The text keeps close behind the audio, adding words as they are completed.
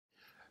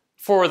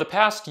For the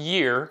past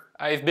year,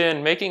 I've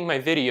been making my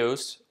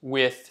videos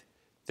with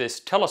this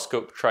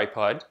telescope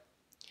tripod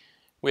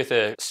with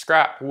a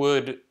scrap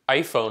wood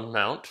iPhone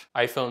mount.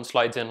 iPhone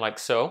slides in like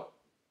so.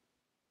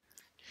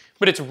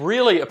 But it's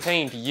really a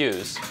pain to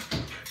use.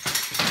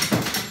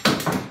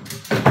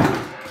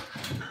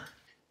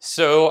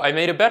 So I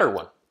made a better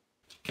one.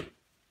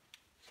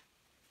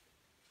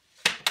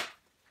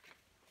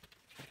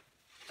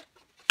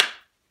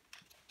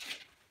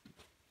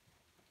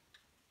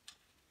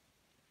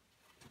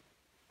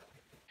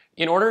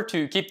 In order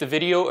to keep the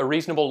video a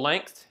reasonable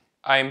length,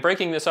 I'm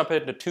breaking this up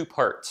into two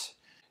parts.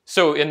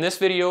 So in this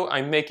video,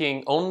 I'm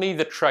making only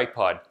the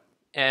tripod.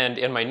 And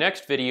in my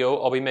next video,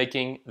 I'll be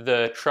making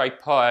the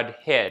tripod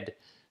head,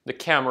 the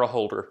camera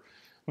holder.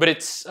 But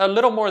it's a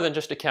little more than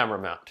just a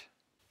camera mount.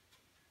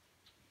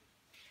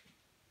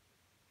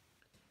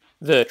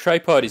 The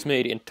tripod is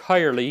made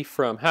entirely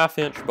from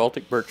 1/2-inch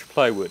Baltic birch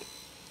plywood.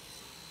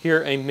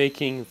 Here I'm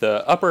making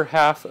the upper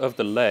half of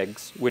the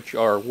legs, which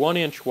are 1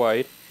 inch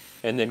wide,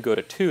 and then go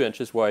to 2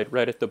 inches wide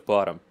right at the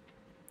bottom.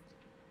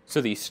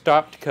 So these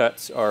stopped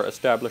cuts are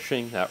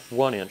establishing that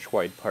 1 inch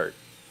wide part.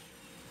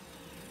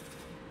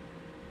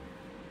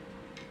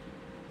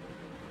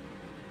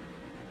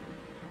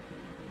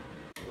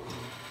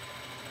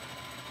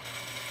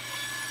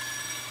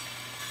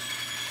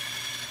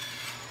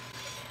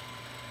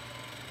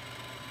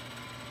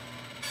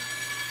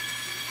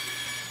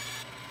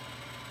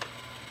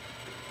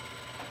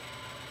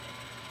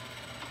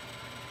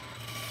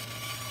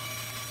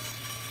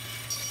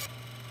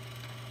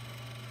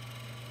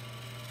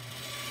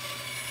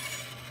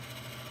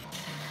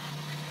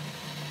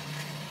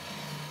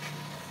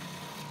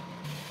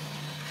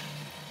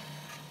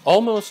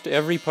 Almost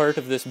every part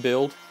of this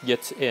build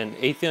gets an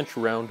 1/8 inch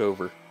round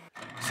over,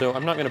 so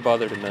I'm not going to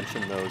bother to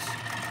mention those.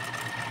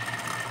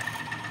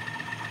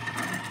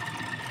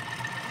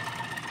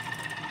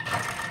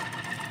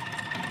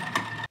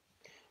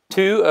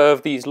 Two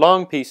of these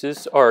long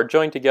pieces are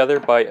joined together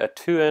by a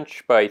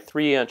 2-inch by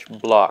 3-inch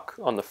block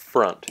on the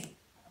front.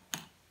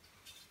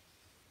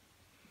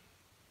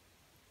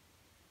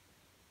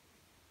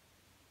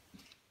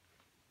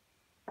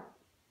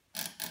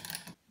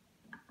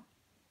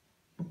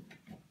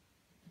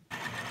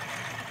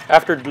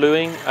 After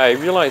gluing, I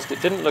realized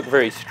it didn't look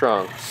very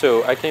strong,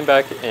 so I came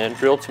back and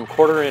drilled some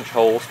 1/4-inch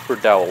holes for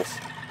dowels.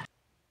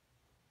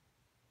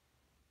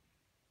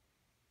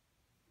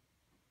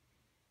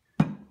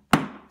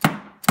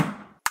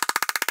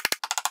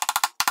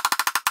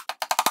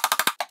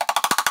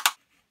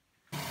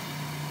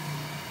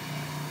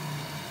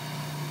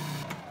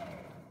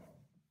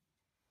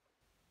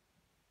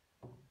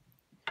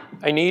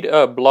 I need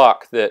a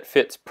block that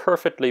fits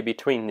perfectly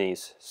between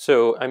these,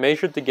 so I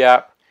measured the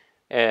gap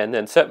and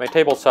then set my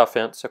table saw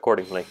fence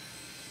accordingly.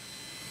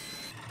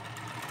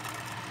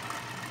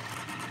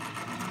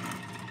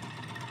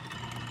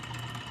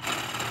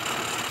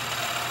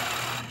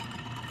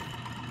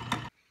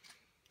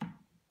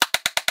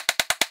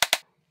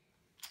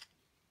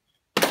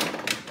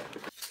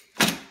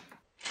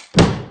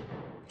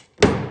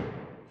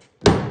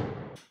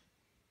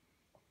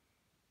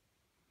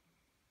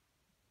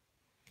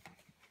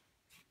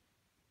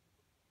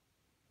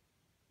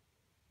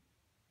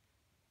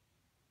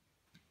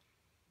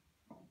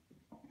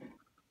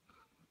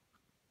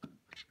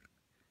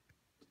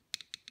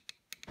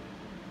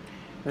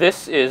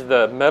 This is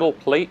the metal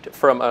plate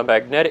from a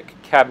magnetic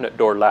cabinet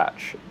door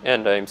latch,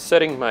 and I'm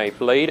setting my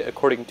blade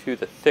according to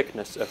the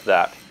thickness of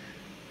that.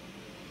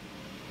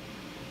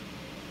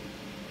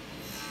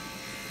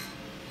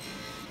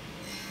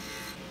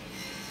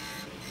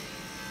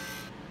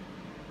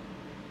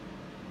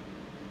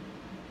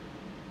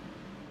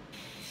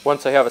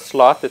 Once I have a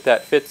slot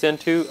that fits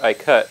into, I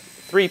cut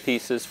 3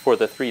 pieces for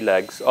the 3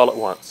 legs all at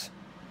once.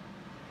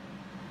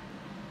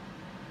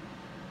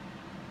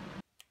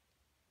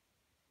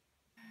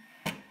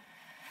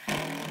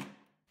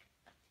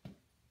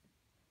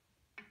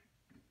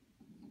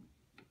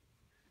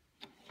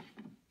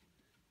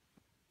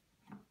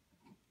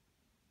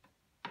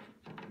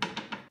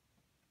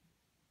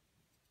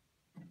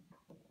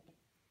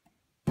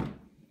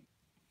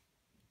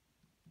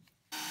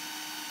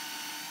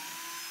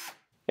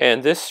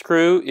 And this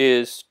screw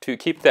is to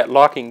keep that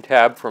locking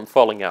tab from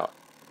falling out.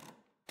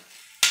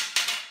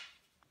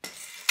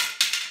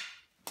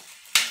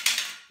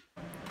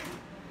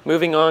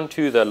 Moving on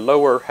to the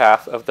lower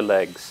half of the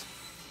legs.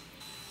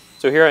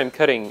 So here I'm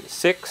cutting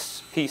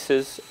 6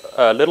 pieces,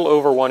 a little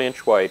over 1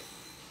 inch wide,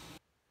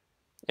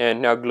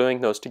 and now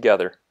gluing those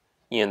together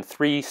in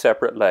 3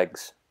 separate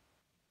legs.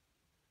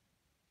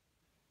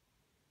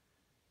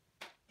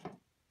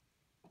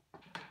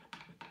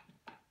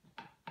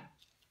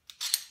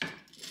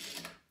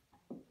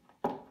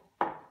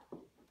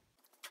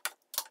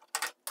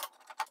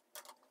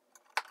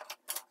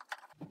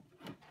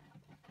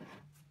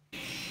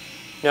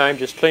 Now I'm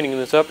just cleaning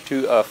this up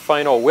to a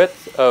final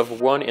width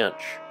of 1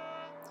 inch.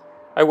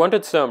 I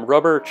wanted some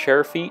rubber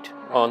chair feet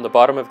on the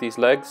bottom of these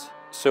legs,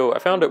 so I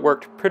found it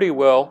worked pretty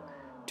well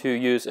to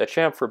use a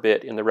chamfer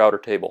bit in the router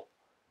table.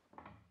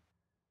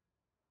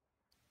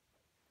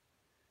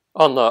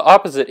 On the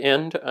opposite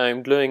end,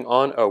 I'm gluing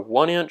on a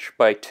 1"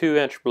 by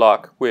 2"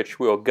 block, which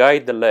will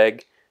guide the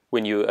leg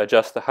when you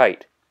adjust the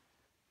height.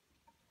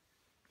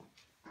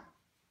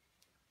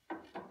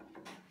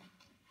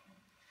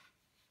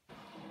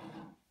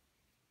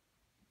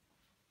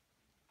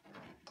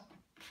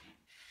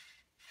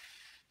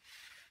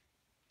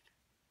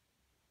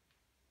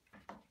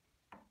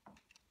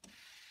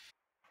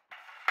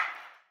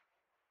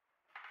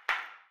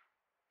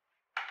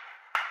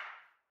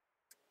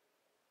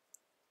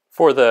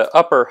 For the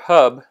upper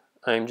hub,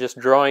 I'm just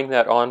drawing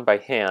that on by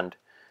hand.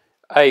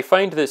 I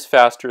find this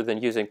faster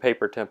than using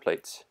paper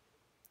templates.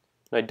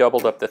 I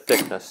doubled up the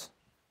thickness.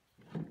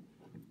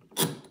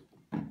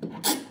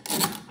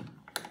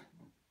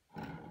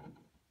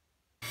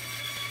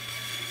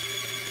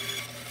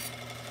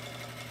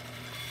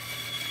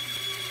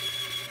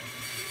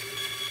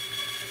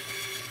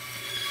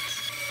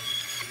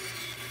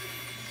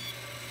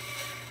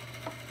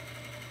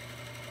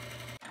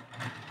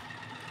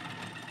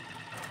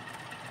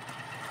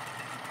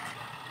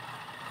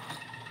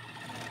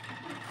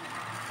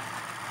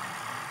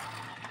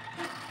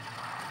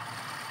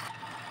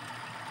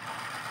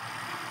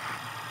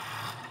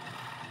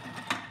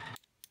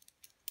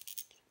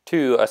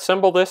 To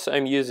assemble this,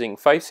 I'm using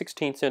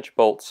 5/16"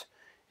 bolts,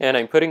 and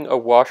I'm putting a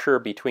washer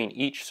between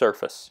each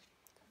surface.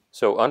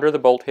 So under the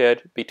bolt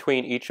head,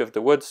 between each of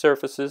the wood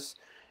surfaces,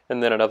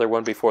 and then another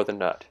one before the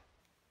nut.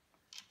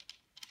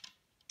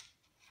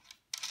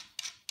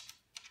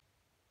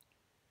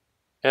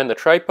 And the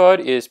tripod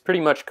is pretty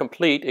much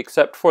complete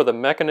except for the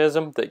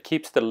mechanism that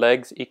keeps the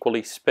legs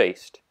equally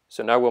spaced.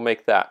 So now we'll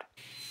make that.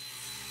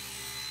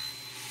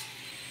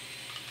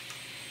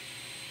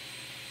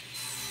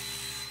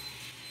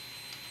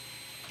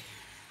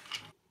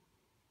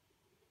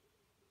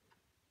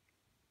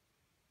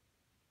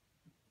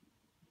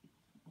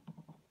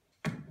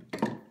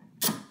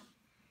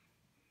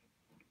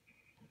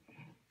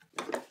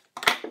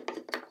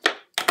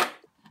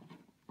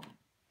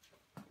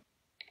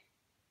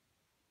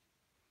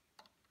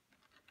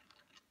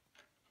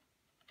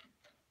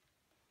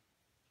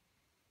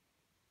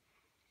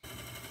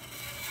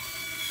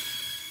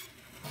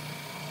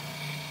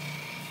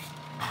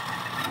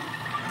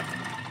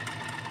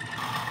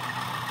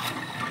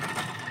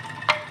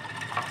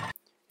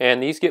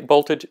 And these get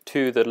bolted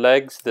to the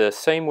legs the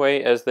same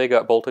way as they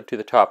got bolted to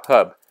the top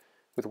hub,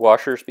 with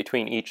washers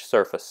between each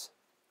surface.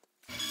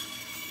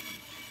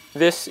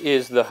 This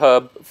is the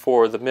hub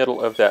for the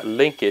middle of that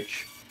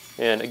linkage,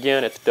 and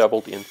again it's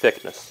doubled in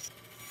thickness.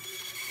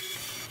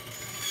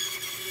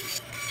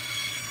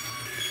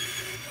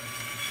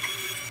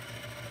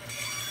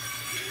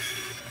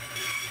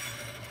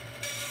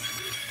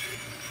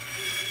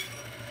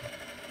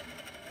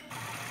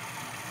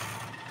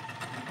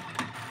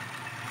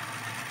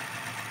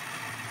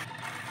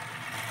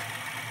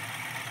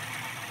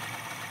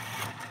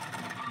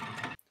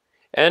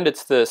 And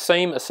it's the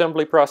same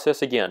assembly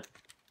process again.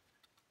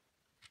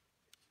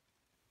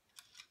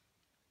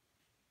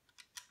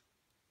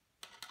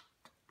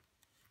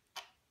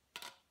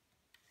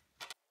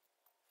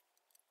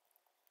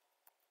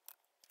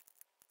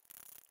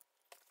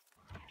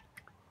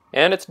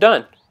 And it's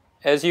done.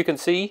 As you can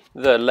see,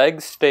 the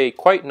legs stay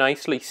quite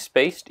nicely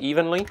spaced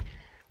evenly,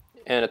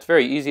 and it's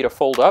very easy to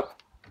fold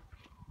up.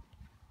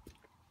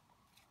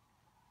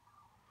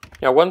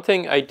 Now, one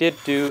thing I did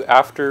do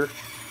after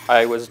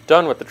I was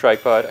done with the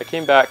tripod, I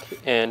came back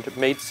and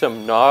made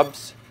some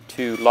knobs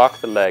to lock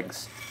the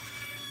legs.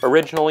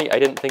 Originally, I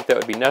didn't think that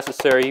would be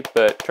necessary,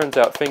 but turns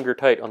out finger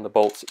tight on the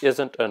bolts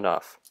isn't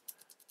enough.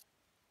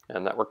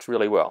 And that works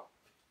really well.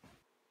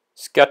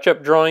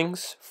 SketchUp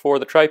drawings for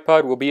the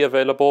tripod will be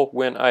available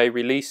when I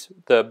release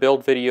the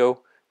build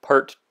video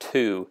part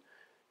 2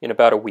 in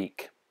about a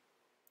week.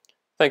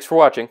 Thanks for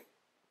watching.